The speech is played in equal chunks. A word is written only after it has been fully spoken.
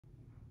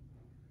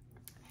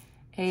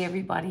Hey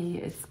everybody,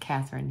 it's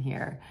Catherine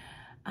here.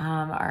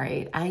 All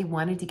right, I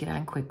wanted to get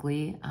on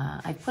quickly.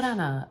 I put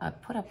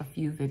up a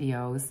few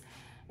videos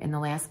in the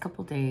last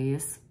couple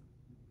days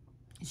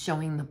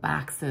showing the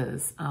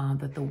boxes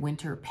that the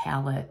winter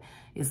palette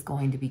is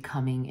going to be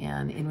coming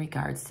in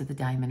regards to the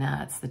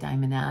Diamonettes. The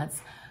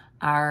Diamonettes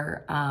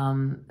are,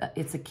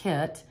 it's a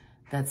kit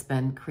that's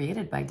been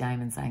created by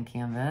Diamonds on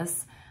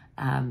Canvas,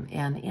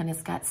 and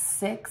it's got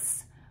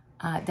 6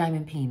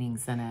 diamond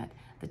paintings in it.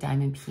 The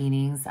diamond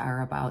paintings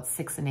are about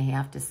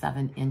 6.5 to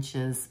 7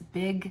 inches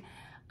big,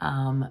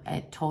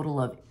 a total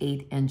of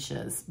 8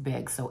 inches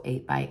big, so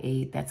 8 by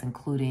 8. That's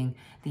including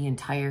the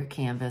entire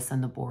canvas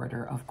and the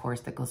border, of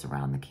course, that goes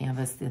around the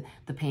canvas.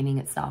 The painting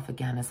itself,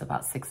 again, is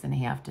about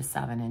 6.5 to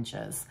 7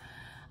 inches.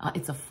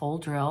 It's a full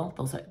drill.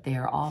 They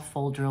are all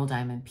full drill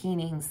diamond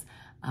paintings.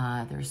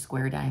 They're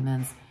square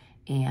diamonds,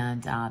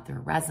 and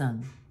they're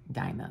resin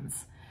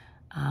diamonds.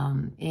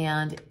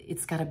 And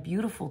it's got a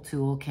beautiful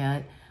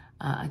toolkit.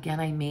 Again,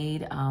 I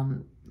made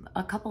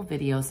a couple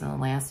videos in the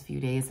last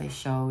few days. I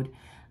showed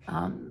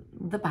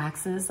the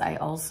boxes. I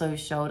also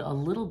showed a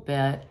little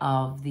bit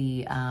of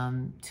the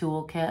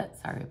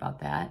toolkit. Sorry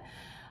about that.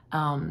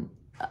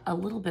 A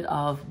little bit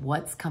of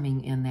what's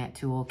coming in that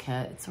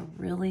toolkit. It's a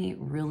really,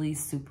 really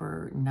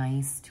super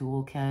nice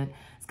toolkit.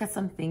 It's got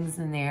some things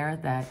in there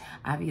that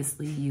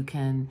obviously you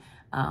can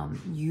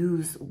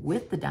use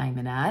with the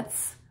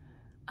Diamonettes,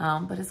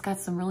 but it's got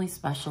some really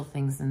special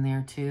things in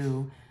there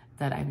too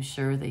that I'm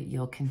sure that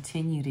you'll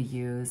continue to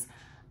use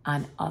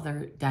on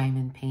other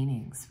diamond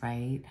paintings,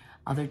 right?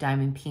 Other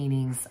diamond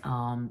paintings,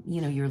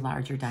 you know, your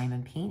larger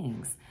diamond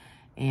paintings,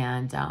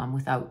 and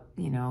without,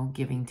 you know,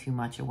 giving too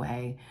much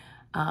away.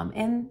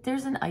 And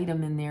there's an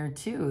item in there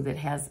too that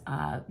has,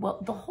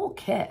 well, the whole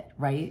kit,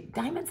 right?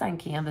 Diamonds on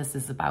Canvas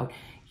is about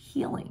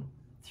healing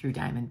through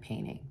diamond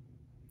painting.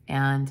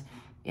 And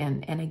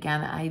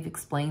again, I've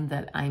explained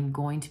that I'm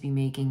going to be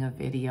making a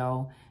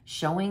video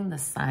showing the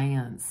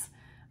science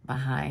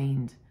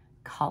behind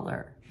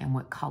color and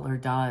what color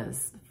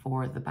does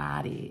for the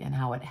body and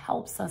how it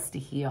helps us to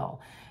heal.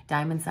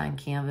 Diamonds on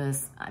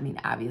Canvas, I mean,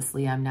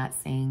 obviously I'm not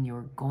saying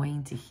you're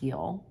going to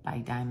heal by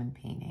diamond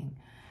painting,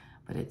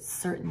 but it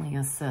certainly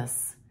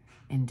assists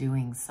in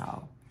doing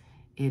so.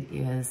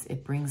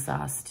 It brings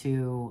us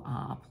to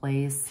a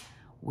place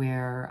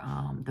where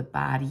the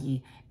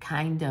body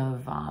kind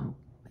of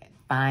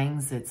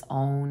finds its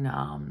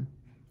own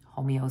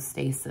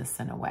homeostasis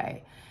in a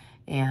way.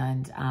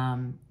 And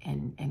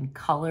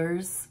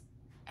colors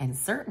and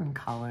certain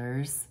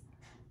colors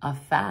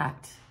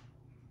affect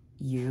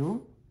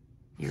you,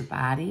 your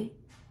body,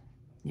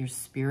 your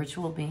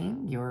spiritual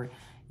being, your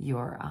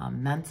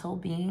mental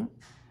being.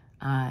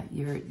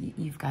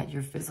 You've got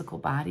your physical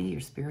body,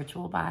 your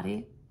spiritual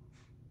body.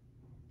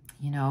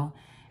 You know,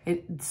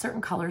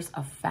 certain colors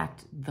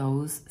affect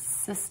those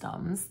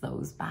systems,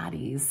 those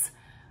bodies,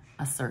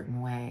 a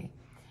certain way.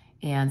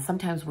 And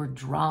sometimes we're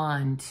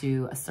drawn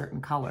to a certain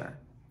color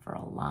for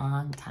a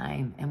long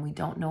time and we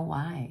don't know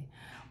why,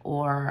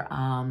 or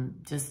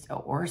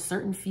or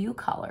certain few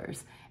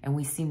colors, and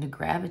we seem to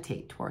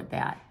gravitate toward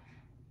that.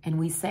 And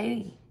we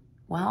say,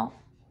 well,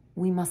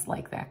 we must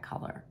like that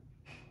color.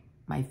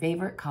 My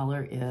favorite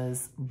color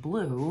is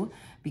blue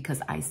because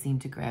I seem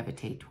to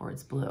gravitate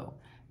towards blue.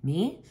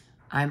 Me,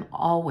 I'm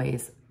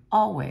always,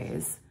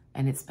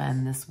 and it's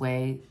been this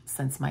way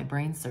since my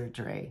brain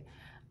surgery,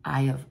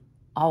 I have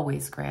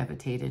always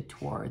gravitated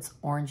towards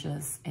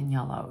oranges and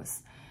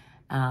yellows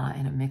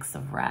and a mix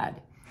of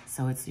red.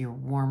 So it's your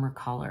warmer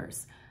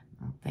colors.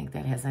 I don't think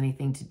that has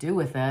anything to do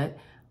with it,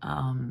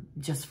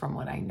 just from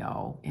what I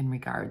know in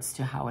regards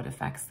to how it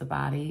affects the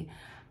body.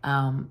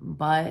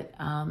 But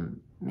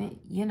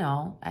you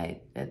know,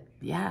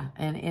 yeah,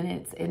 and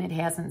it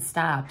hasn't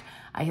stopped.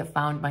 I have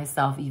found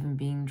myself even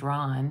being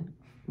drawn,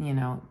 you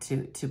know,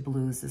 to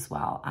blues as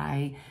well.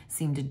 I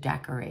seem to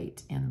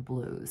decorate in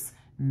blues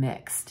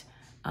mixed,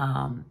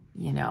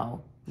 you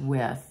know,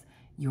 with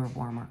your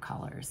warmer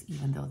colors,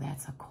 even though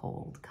that's a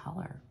cold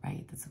color,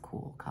 right? That's a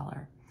cool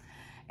color.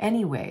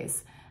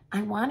 Anyways,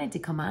 I wanted to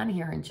come on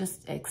here and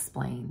just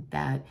explain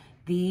that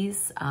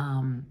these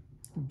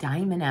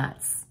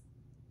Diamonettes,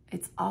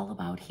 it's all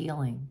about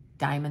healing.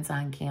 Diamonds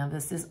on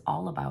Canvas is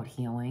all about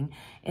healing.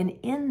 And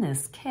in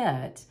this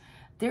kit,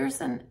 there's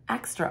an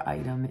extra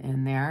item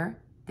in there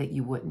that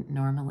you wouldn't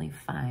normally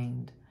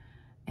find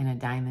in a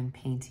diamond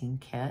painting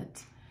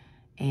kit.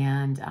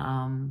 And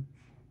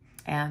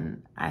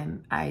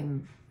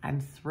I'm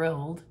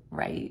thrilled,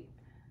 right,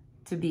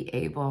 to be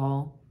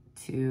able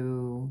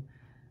to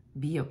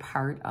be a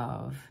part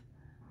of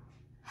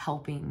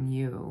helping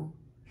you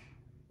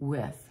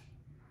with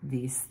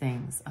these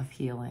things of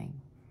healing,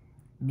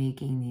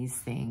 making these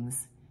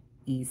things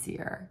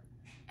easier,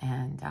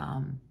 and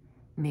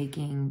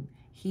making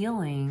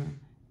healing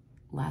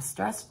less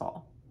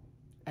stressful.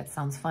 It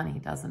sounds funny,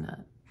 doesn't it?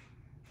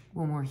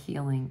 When we're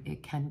healing,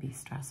 it can be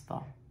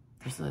stressful.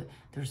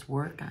 There's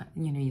work,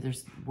 you know,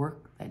 there's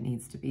work that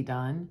needs to be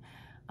done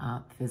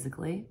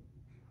physically,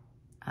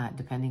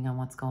 depending on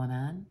what's going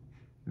on,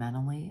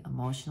 mentally,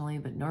 emotionally.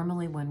 But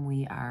normally when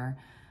we are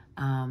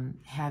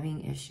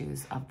having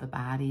issues of the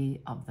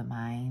body, of the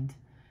mind,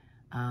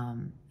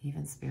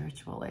 even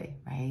spiritually,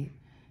 right?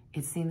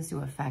 It seems to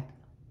affect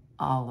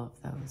all of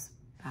those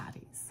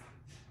bodies,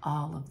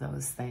 all of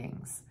those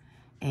things.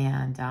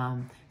 And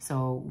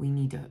so we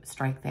need to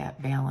strike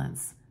that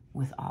balance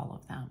with all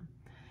of them.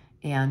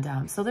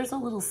 And so there's a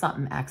little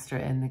something extra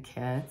in the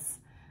kits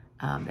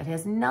that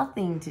has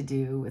nothing to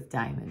do with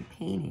diamond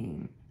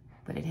painting,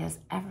 but it has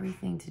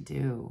everything to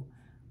do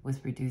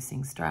with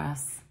reducing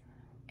stress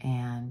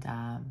and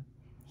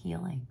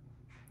healing,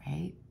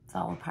 right? It's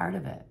all a part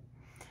of it.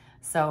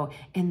 So,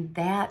 and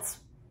that's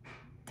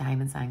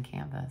Diamonds on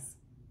Canvas.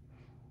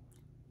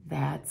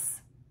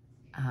 That's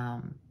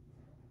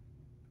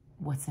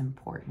what's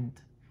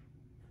important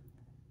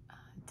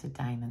to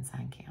Diamonds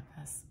on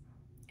Canvas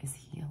is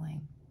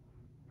healing.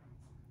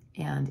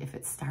 And if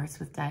it starts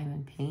with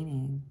diamond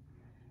painting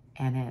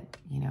and it,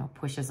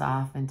 pushes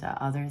off into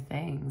other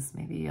things,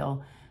 maybe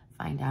you'll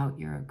find out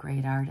you're a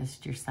great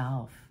artist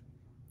yourself,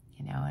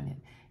 and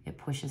it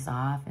pushes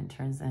off and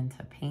turns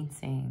into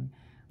painting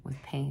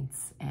with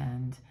paints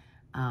and,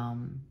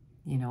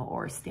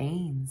 or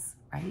stains,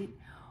 right?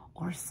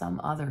 Or some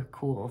other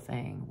cool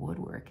thing,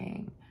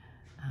 woodworking,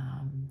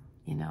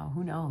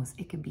 who knows?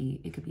 It could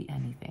be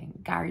anything.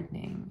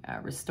 Gardening,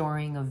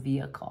 restoring a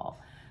vehicle.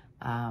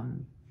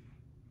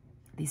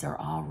 These are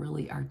all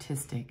really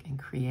artistic and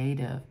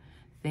creative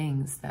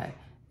things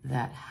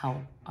that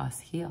help us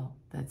heal,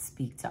 that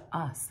speak to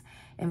us.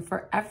 And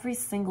for every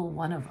single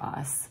one of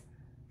us,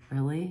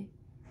 really,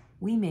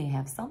 we may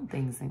have some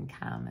things in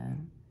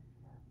common,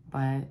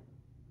 but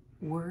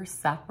we're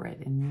separate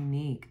and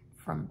unique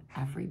from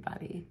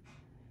everybody.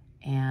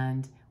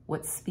 And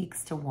what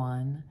speaks to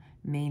one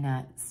may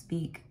not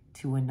speak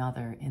to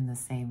another in the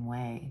same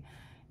way.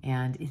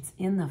 And it's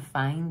in the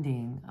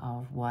finding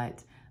of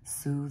what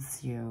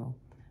soothes you,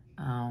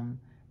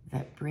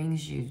 that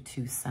brings you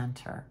to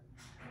center,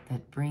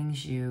 that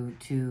brings you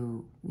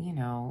to,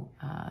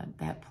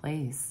 that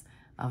place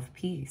of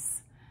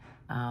peace.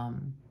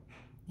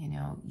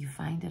 You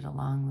find it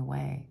along the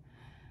way.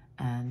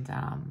 And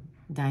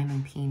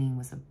diamond painting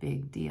was a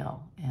big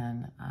deal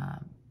in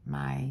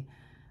my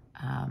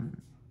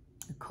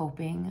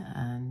coping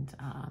and,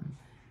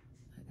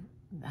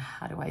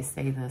 how do I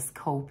say this,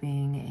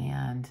 coping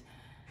and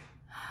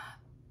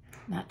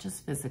not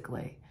just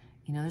physically.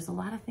 There's a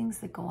lot of things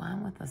that go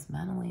on with us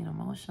mentally and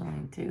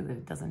emotionally too, that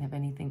it doesn't have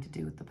anything to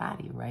do with the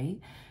body, right?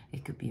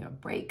 It could be a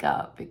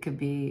breakup. It could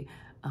be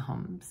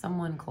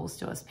someone close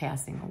to us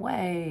passing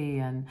away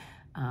and,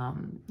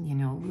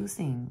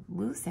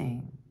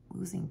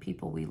 losing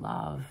people we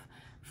love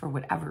for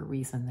whatever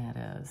reason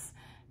that is.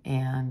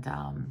 And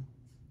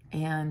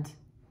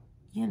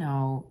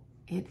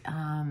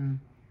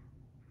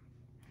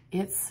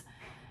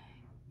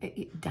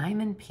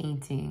diamond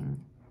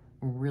painting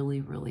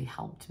really, really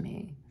helped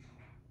me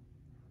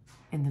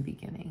in the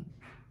beginning.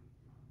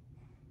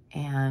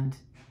 And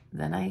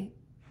then I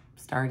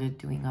started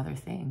doing other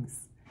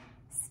things,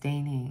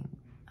 staining.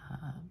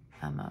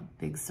 I'm a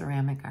big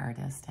ceramic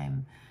artist. I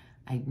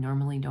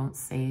normally don't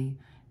say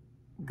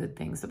good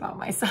things about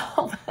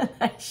myself.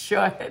 I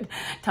should.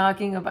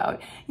 Talking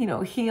about,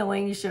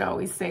 healing, you should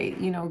always say,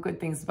 good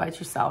things about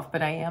yourself.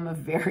 But I am a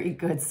very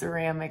good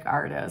ceramic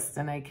artist,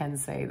 and I can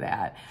say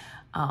that.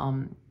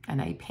 And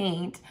I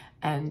paint,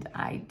 and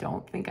I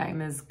don't think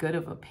I'm as good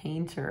of a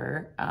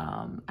painter.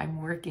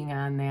 I'm working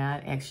on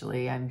that.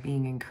 Actually, I'm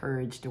being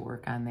encouraged to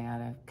work on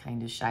that. I've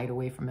kind of shied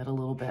away from it a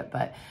little bit,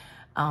 but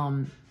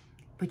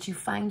you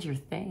find your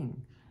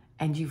thing,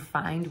 and you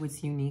find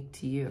what's unique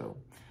to you.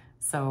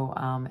 So,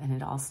 and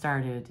it all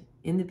started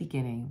in the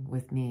beginning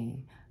with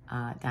me,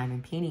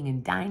 diamond painting,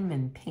 and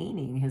diamond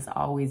painting has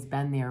always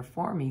been there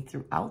for me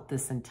throughout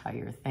this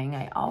entire thing.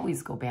 I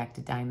always go back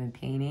to diamond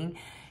painting.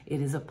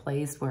 It is a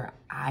place where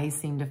I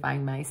seem to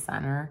find my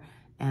center,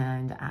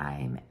 and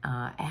I'm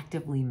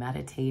actively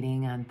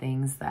meditating on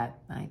things that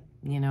I,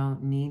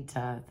 need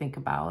to think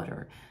about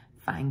or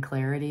find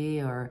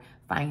clarity or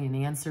find an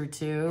answer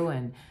to.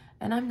 And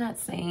I'm not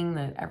saying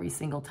that every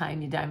single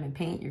time you diamond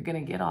paint, you're going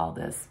to get all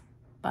this,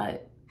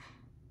 but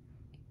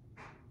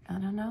I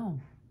don't know.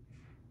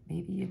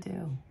 Maybe you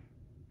do,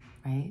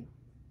 right?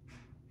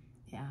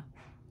 Yeah.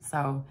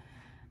 So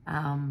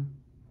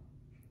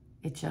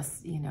it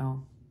just,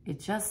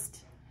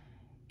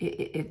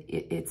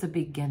 it's a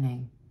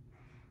beginning,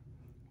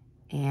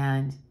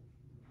 and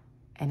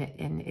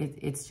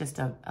it's just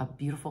a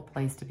beautiful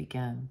place to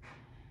begin.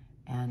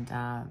 And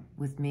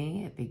with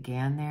me, it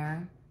began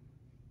there,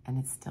 and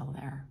it's still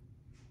there.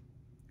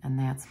 And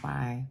that's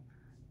why,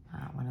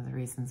 one of the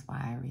reasons why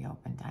I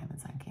reopened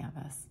Diamonds on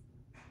Canvas.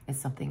 It's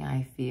something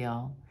I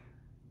feel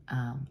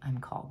I'm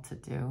called to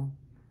do.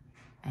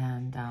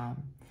 And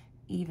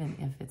even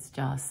if it's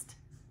just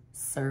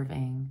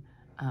serving,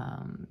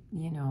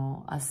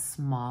 a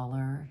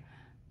smaller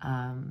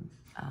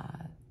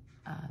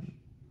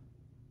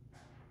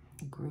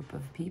group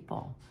of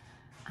people.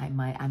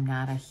 I'm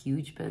not a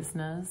huge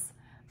business.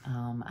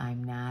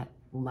 I'm not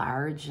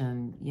large,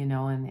 and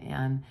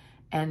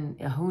And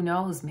who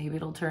knows, maybe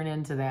it'll turn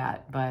into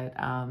that. But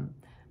I'm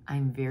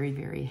very,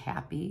 very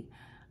happy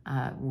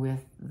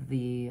with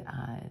the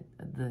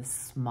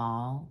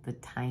small, the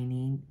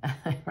tiny,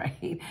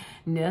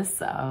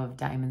 rightness of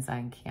Diamonds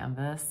on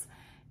Canvas.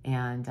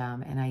 And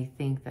I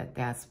think that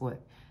that's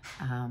what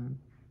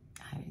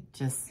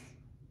just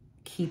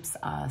keeps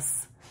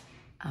us,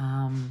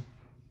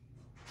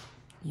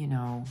 you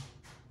know,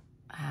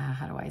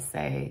 how do I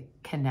say,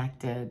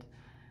 connected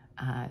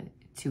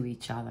to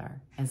each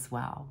other as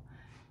well,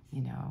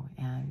 you know,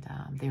 and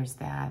there's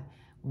that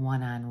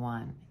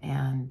one-on-one.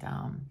 And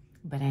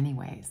but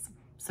anyways,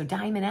 so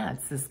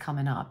Diamonettes is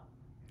coming up.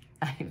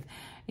 I've,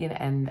 you know,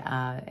 and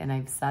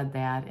I've said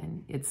that,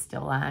 and it's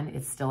still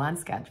on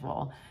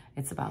schedule.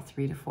 It's about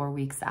 3 to 4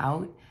 weeks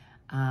out.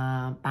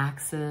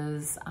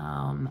 Boxes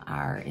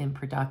are in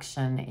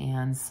production,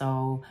 and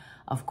so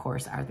of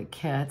course are the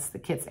kits. The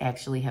kits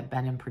actually have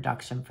been in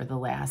production for the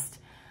last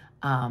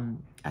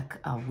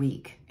a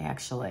week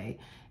actually,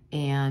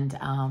 and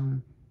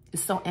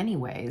so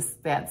anyways,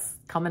 that's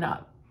coming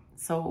up.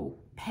 So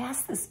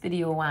pass this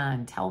video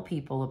on, tell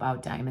people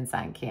about Diamonds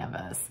on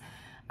Canvas,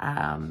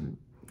 and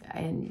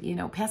you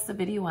know, pass the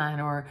video on,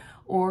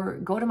 or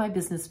go to my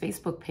business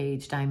Facebook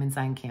page, Diamonds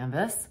on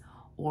Canvas,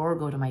 or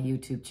go to my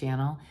YouTube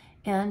channel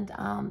and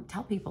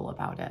tell people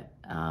about it.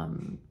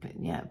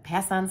 Yeah,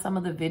 pass on some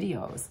of the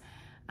videos.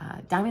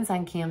 Diamonds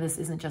on Canvas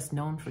isn't just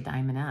known for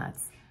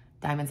Diamonettes.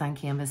 Diamonds on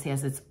Canvas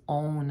has its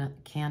own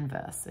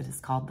canvas. It is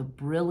called the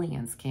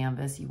Brilliance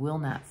Canvas. You will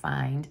not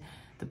find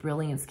the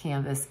Brilliance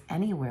Canvas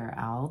anywhere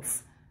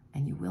else,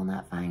 and you will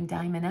not find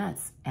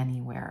Diamonettes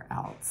anywhere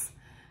else.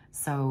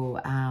 So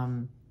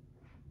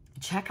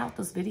check out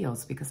those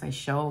videos, because I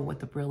show what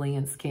the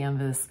Brilliance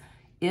Canvas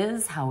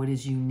is, how it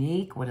is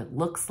unique, what it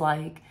looks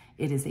like.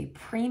 It is a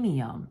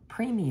premium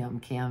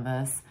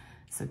canvas.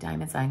 So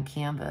Diamonds on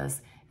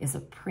Canvas is a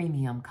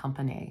premium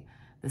company.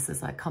 This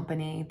is a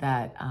company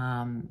that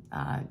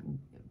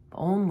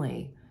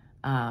only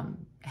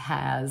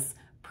has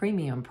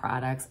premium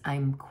products.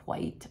 I'm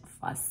quite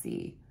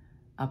fussy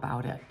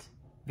about it,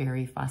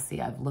 very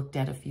fussy. I've looked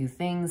at a few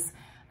things.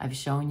 I've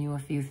shown you a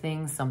few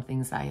things. Some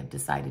things I have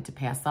decided to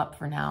pass up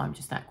for now. I'm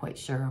just not quite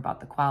sure about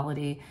the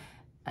quality.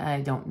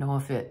 I don't know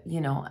if it,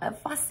 you know,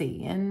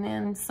 fussy,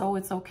 and so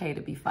it's okay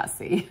to be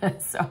fussy.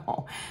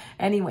 So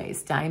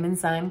anyways,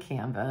 Diamonds on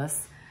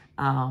Canvas,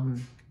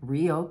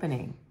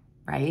 reopening,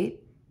 right?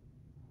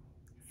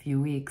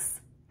 Few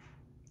weeks,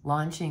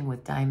 launching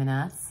with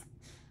Diamonettes.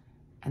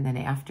 And then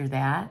after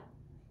that,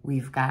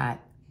 we've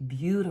got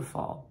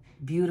beautiful,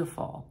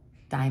 beautiful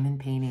diamond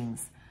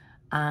paintings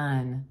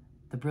on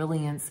the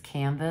Brilliance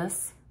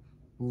Canvas,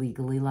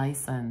 legally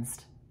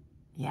licensed.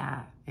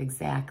 Yeah,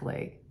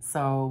 exactly.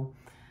 So,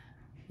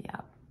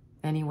 yeah.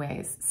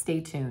 Anyways, stay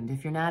tuned.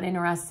 If you're not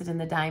interested in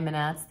the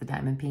Diamonettes, the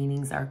diamond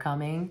paintings are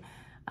coming,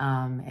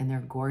 and they're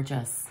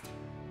gorgeous.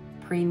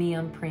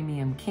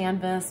 Premium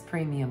canvas,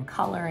 premium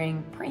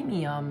coloring,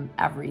 premium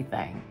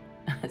everything.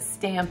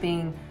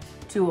 Stamping,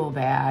 tool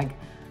bag,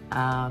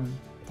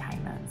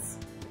 diamonds.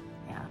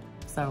 Yeah.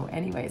 So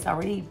anyways,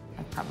 already,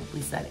 I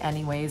probably said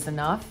anyways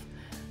enough.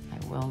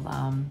 I will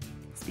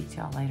speak to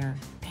y'all later.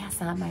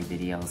 Pass on my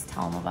videos.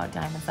 Tell them about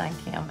Diamonds on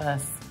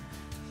Canvas.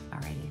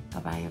 Alrighty.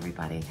 Bye-bye,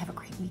 everybody. Have a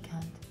great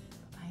weekend.